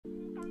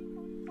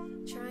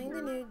Trying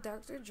the new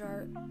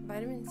Dr.Jart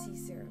vitamin C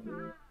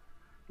serum,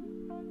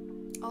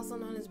 also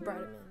known as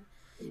Brightamin.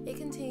 It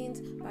contains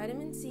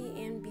vitamin C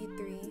and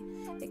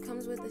B3. It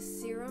comes with a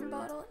serum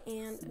bottle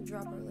and a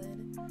dropper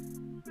lid.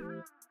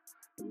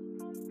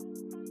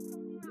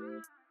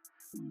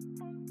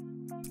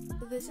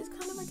 This is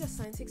kind of like a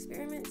science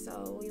experiment,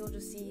 so you'll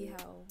just see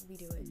how we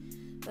do it.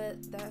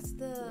 But that's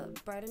the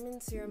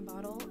Brightamin serum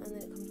bottle, and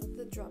then it comes with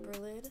the dropper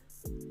lid.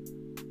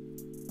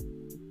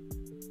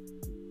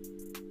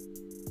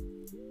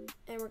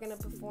 And we're going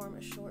to perform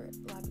a short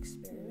lab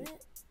experiment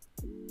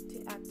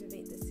to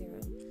activate the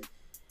serum.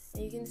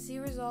 And you can see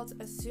results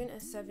as soon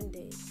as 7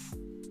 days.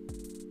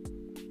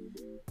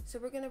 So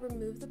we're going to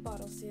remove the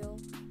bottle seal,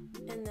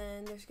 and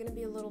then there's going to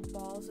be a little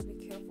ball, so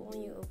be careful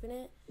when you open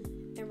it.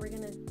 And we're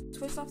going to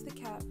twist off the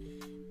cap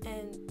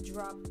and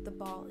drop the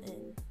ball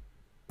in.